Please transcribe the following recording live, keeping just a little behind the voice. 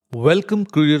Welcome,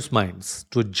 curious minds,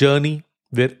 to a journey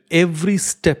where every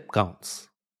step counts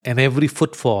and every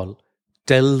footfall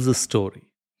tells a story.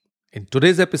 In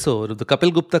today's episode of the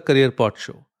Kapil Gupta Career Pod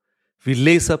Show, we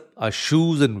lace up our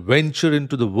shoes and venture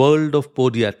into the world of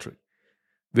podiatry,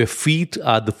 where feet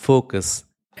are the focus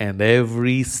and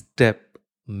every step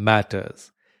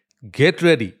matters. Get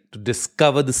ready to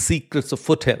discover the secrets of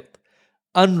foot health,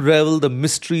 unravel the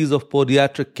mysteries of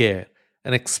podiatric care,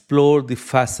 and explore the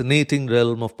fascinating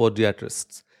realm of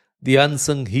podiatrists, the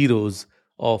unsung heroes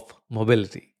of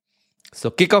mobility.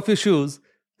 So kick off your shoes,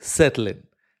 settle in,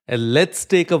 and let's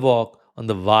take a walk on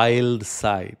the wild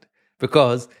side.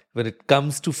 Because when it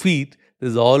comes to feet,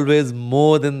 there's always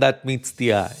more than that meets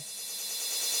the eye.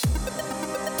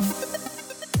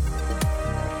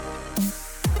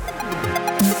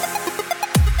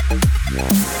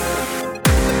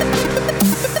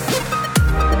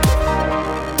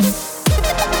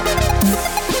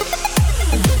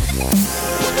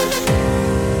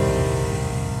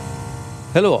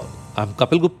 Hello all, I'm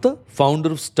Kapil Gupta,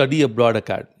 founder of Study Abroad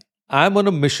Academy. I'm on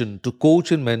a mission to coach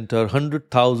and mentor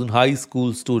 100,000 high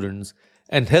school students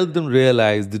and help them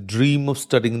realize the dream of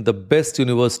studying in the best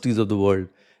universities of the world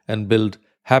and build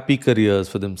happy careers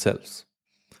for themselves.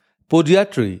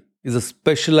 Podiatry is a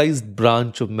specialized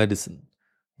branch of medicine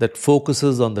that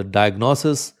focuses on the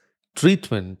diagnosis,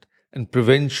 treatment, and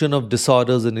prevention of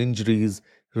disorders and injuries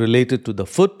related to the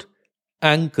foot,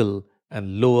 ankle,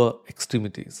 and lower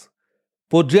extremities.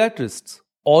 Podiatrists,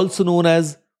 also known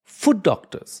as foot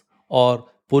doctors or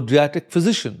podiatric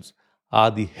physicians,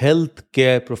 are the health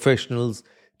care professionals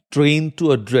trained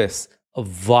to address a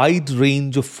wide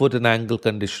range of foot and ankle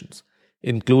conditions,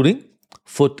 including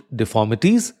foot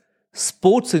deformities,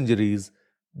 sports injuries,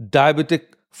 diabetic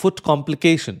foot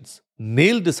complications,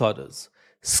 nail disorders,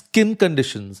 skin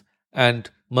conditions, and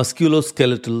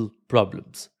musculoskeletal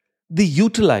problems. They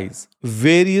utilize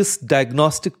various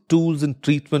diagnostic tools and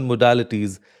treatment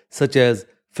modalities such as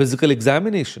physical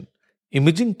examination,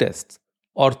 imaging tests,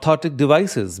 orthotic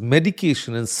devices,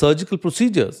 medication, and surgical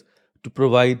procedures to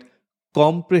provide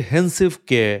comprehensive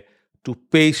care to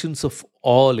patients of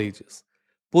all ages.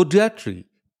 Podiatry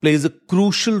plays a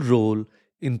crucial role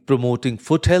in promoting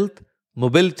foot health,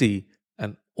 mobility,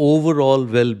 and overall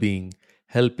well being,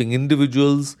 helping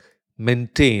individuals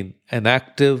maintain an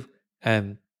active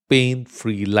and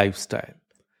pain-free lifestyle.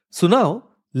 So now,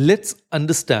 let's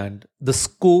understand the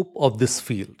scope of this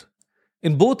field.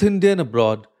 In both India and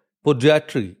abroad,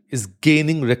 podiatry is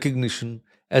gaining recognition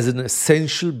as an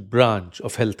essential branch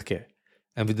of healthcare.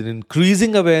 And with an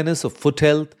increasing awareness of foot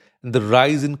health and the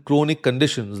rise in chronic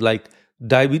conditions like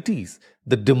diabetes,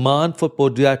 the demand for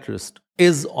podiatrists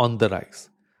is on the rise.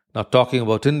 Now, talking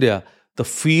about India, the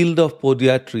field of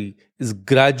podiatry is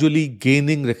gradually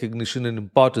gaining recognition and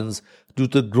importance due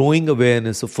to the growing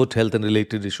awareness of foot health and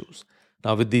related issues.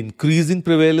 Now, with the increasing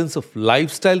prevalence of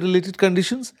lifestyle-related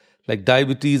conditions like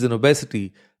diabetes and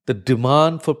obesity, the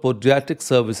demand for podiatric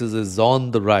services is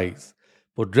on the rise.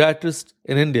 Podiatrists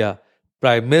in India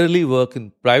primarily work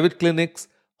in private clinics,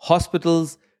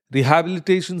 hospitals,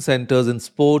 rehabilitation centers, and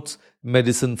sports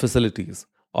medicine facilities,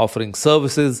 offering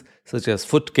services such as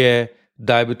foot care,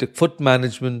 diabetic foot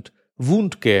management,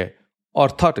 wound care,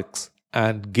 orthotics,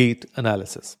 and gait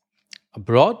analysis.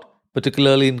 Abroad,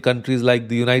 particularly in countries like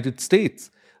the United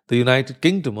States, the United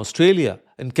Kingdom, Australia,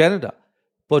 and Canada,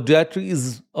 podiatry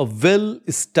is a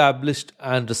well-established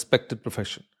and respected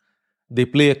profession. They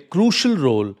play a crucial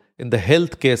role in the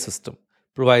healthcare system,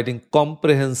 providing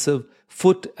comprehensive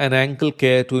foot and ankle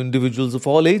care to individuals of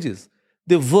all ages.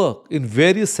 They work in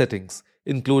various settings,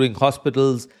 including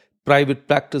hospitals, private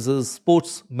practices,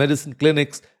 sports medicine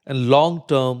clinics, and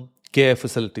long-term care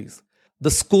facilities. The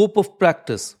scope of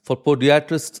practice for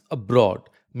podiatrists abroad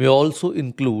may also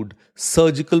include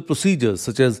surgical procedures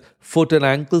such as foot and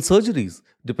ankle surgeries,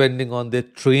 depending on their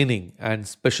training and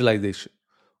specialization.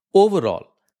 Overall,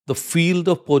 the field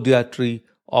of podiatry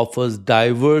offers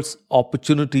diverse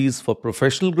opportunities for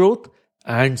professional growth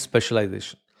and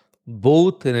specialization,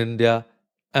 both in India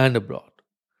and abroad.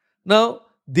 Now,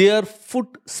 they are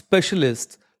foot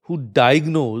specialists who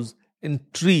diagnose and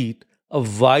treat a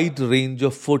wide range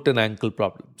of foot and ankle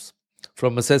problems,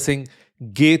 from assessing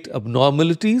gait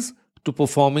abnormalities to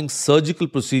performing surgical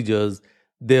procedures.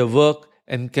 Their work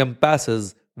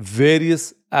encompasses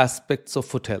various aspects of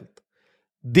foot health.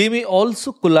 They may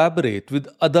also collaborate with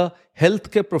other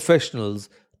healthcare professionals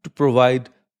to provide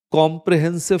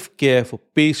comprehensive care for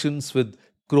patients with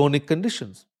chronic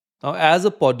conditions. Now, as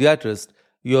a podiatrist,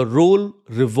 your role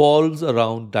revolves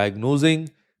around diagnosing,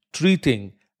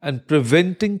 treating, and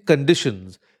preventing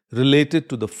conditions related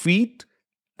to the feet,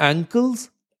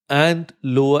 ankles, and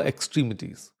lower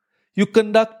extremities. You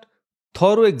conduct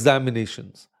thorough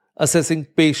examinations, assessing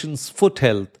patients' foot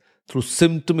health through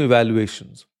symptom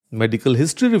evaluations, medical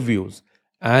history reviews,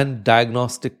 and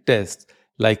diagnostic tests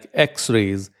like X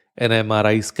rays and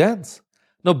MRI scans.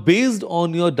 Now, based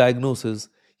on your diagnosis,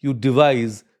 you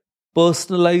devise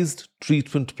personalized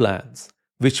treatment plans,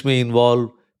 which may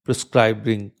involve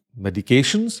prescribing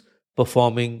medications,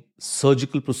 performing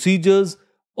surgical procedures,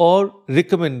 or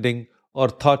recommending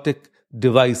orthotic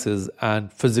devices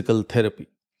and physical therapy.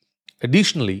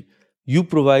 Additionally, you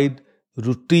provide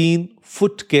routine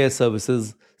foot care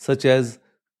services such as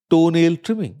toenail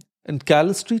trimming and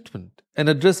callus treatment and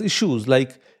address issues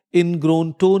like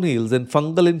ingrown toenails and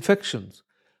fungal infections.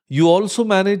 You also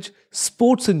manage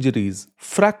sports injuries,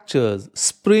 fractures,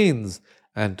 sprains,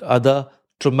 and other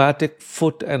traumatic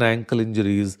foot and ankle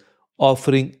injuries,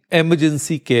 offering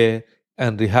emergency care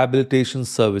and rehabilitation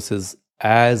services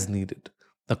as needed.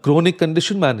 The chronic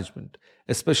condition management,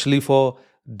 especially for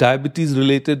diabetes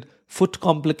related foot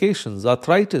complications,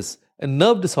 arthritis, and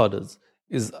nerve disorders,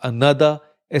 is another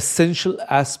essential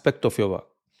aspect of your work.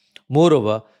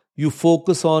 Moreover, you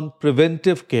focus on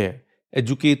preventive care,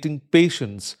 educating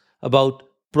patients about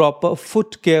proper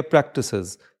foot care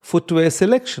practices, footwear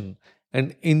selection,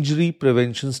 and injury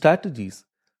prevention strategies.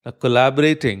 Now,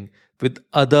 collaborating with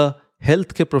other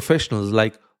healthcare professionals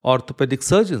like orthopedic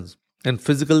surgeons and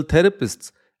physical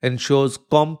therapists ensures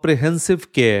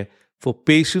comprehensive care for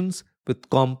patients with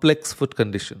complex foot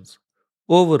conditions.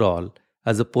 Overall,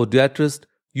 as a podiatrist,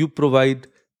 you provide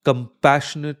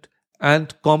compassionate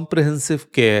and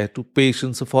comprehensive care to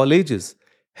patients of all ages,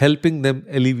 helping them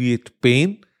alleviate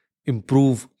pain,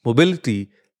 improve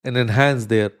mobility, and enhance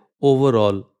their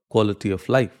overall quality of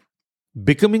life.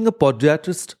 Becoming a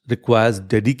podiatrist requires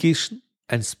dedication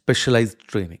and specialized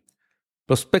training.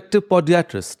 Prospective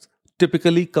podiatrists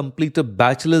typically complete a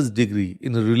bachelor's degree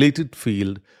in a related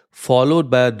field, followed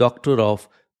by a Doctor of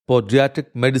Podiatric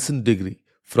Medicine degree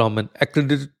from an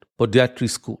accredited podiatry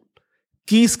school.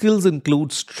 Key skills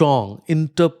include strong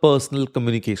interpersonal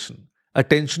communication,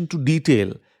 attention to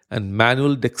detail, and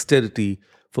manual dexterity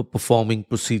for performing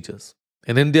procedures.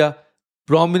 In India,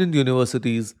 prominent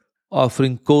universities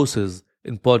offering courses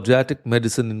in podiatric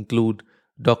medicine include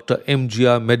Dr.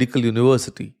 MGR Medical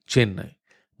University, Chennai,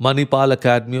 Manipal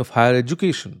Academy of Higher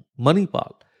Education,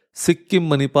 Manipal, Sikkim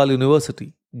Manipal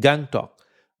University, Gangtok,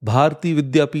 Bharati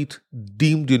Vidyapeeth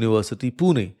Deemed University,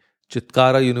 Pune,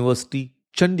 Chitkara University,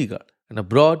 Chandigarh, and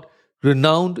abroad,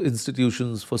 renowned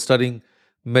institutions for studying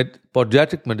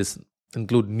podiatric medicine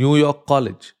include New York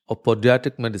College of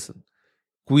Podiatric Medicine,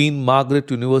 Queen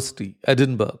Margaret University,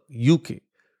 Edinburgh, UK,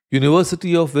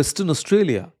 University of Western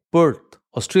Australia, Perth,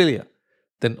 Australia,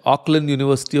 then Auckland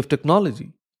University of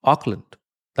Technology, Auckland,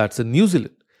 that's in New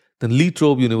Zealand, then Lee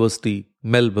Trobe University,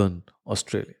 Melbourne,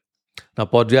 Australia. Now,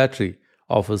 podiatry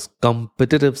offers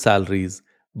competitive salaries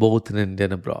both in India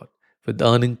and abroad, with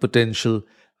earning potential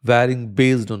varying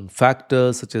based on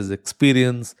factors such as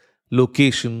experience,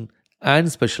 location,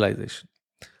 and specialization.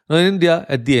 Now, in India,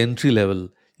 at the entry level,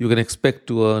 you can expect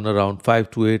to earn around 5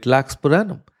 to 8 lakhs per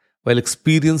annum, while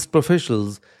experienced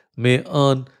professionals may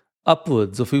earn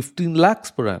upwards of 15 lakhs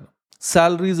per annum.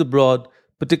 Salaries abroad,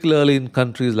 particularly in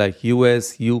countries like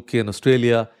US, UK, and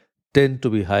Australia, tend to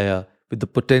be higher with the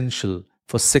potential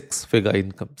for six-figure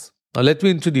incomes. Now, let me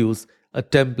introduce a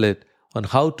template on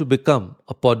how to become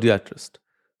a podiatrist.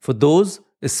 For those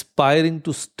aspiring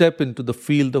to step into the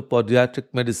field of podiatric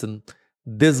medicine,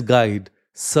 this guide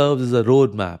serves as a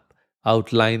roadmap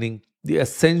outlining the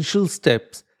essential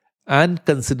steps and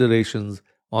considerations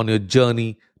on your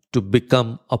journey to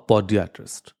become a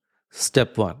podiatrist.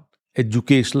 Step 1.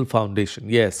 Educational foundation.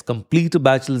 Yes, complete a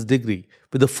bachelor's degree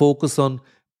with a focus on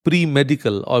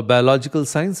pre-medical or biological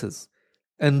sciences.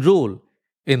 Enroll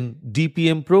in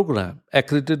DPM program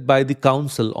accredited by the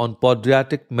Council on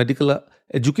Podiatric Medical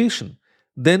Education.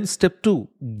 Then step 2,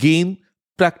 gain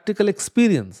practical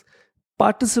experience.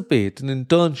 Participate in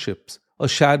internships or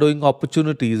shadowing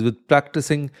opportunities with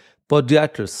practicing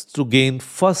podiatrists to gain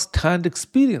first-hand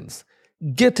experience.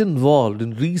 Get involved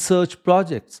in research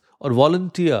projects or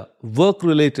volunteer work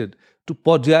related to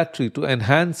podiatry to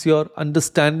enhance your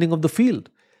understanding of the field.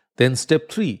 Then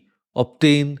step 3,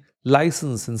 obtain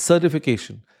license and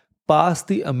certification. Pass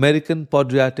the American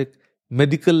Podiatric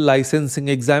Medical Licensing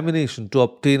Examination to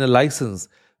obtain a license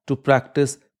to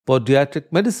practice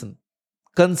podiatric medicine.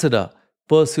 Consider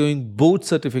pursuing board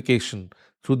certification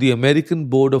through the American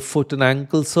Board of Foot and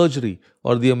Ankle Surgery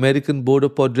or the American Board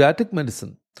of Podiatric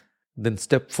Medicine. Then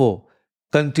step 4,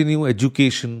 continue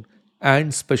education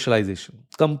and specialization.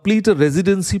 Complete a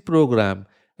residency program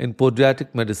in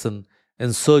podiatric medicine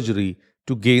and surgery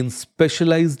to gain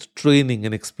specialized training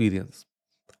and experience.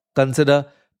 Consider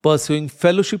pursuing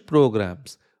fellowship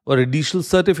programs or additional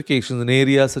certifications in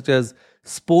areas such as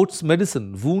sports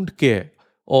medicine, wound care,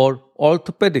 or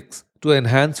orthopedics to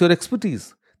enhance your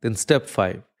expertise. Then, step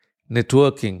 5,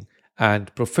 networking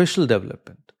and professional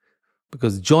development.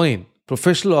 Because join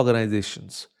professional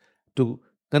organizations to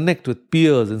connect with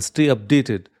peers and stay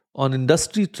updated on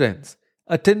industry trends.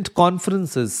 Attend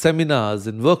conferences, seminars,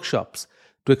 and workshops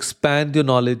to expand your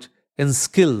knowledge and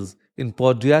skills in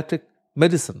podiatric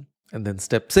medicine. And then,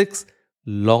 step 6,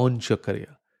 launch your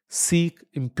career. Seek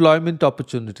employment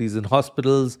opportunities in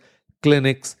hospitals,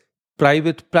 clinics,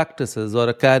 private practices, or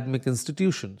academic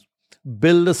institutions.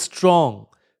 Build a strong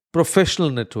professional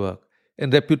network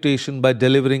and reputation by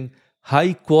delivering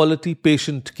high quality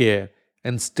patient care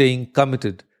and staying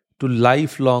committed to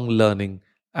lifelong learning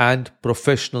and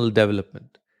professional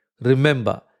development.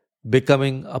 Remember,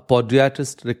 becoming a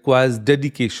podiatrist requires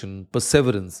dedication,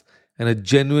 perseverance, and a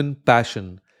genuine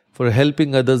passion for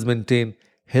helping others maintain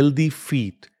healthy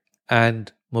feet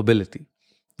and mobility.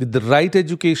 With the right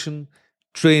education,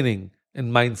 training,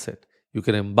 and mindset, you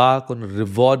can embark on a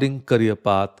rewarding career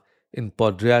path in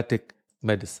podiatric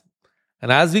medicine.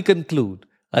 And as we conclude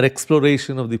our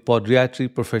exploration of the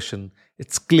podiatry profession,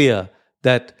 it's clear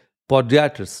that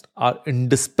podiatrists are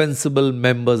indispensable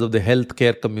members of the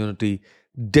healthcare community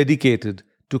dedicated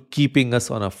to keeping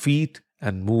us on our feet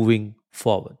and moving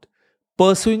forward.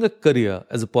 Pursuing a career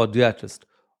as a podiatrist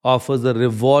offers a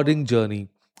rewarding journey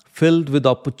filled with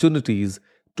opportunities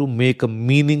to make a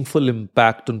meaningful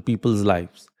impact on people's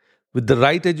lives. With the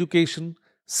right education,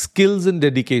 skills, and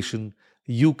dedication,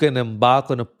 you can embark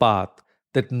on a path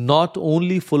that not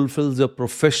only fulfills your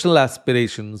professional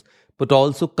aspirations but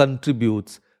also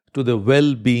contributes to the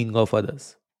well-being of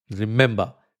others.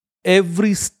 Remember,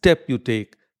 every step you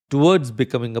take towards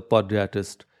becoming a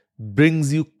podiatrist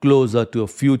brings you closer to a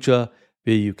future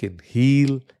where you can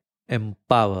heal,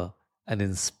 empower, and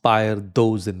inspire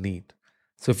those in need.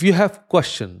 So if you have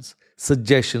questions,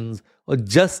 suggestions, or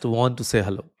just want to say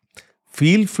hello,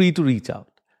 feel free to reach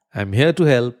out. I'm here to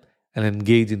help and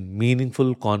engage in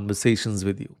meaningful conversations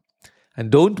with you. And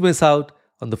don't miss out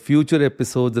on the future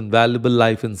episodes and valuable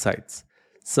life insights.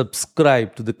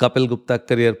 Subscribe to the Kapil Gupta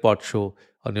Career Pod Show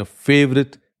on your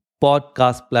favorite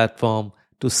podcast platform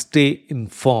to stay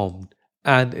informed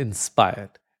and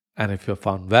inspired. And if you have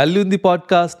found value in the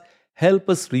podcast, help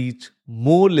us reach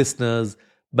more listeners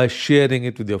by sharing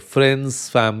it with your friends,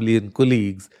 family, and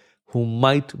colleagues who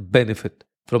might benefit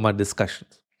from our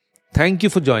discussions. Thank you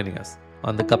for joining us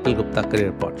on the Kapil Gupta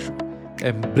Career Pod Show.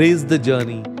 Embrace the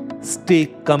journey, stay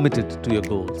committed to your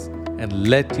goals, and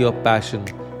let your passion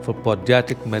for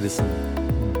podiatric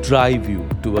medicine drive you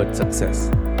towards success.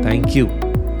 Thank you.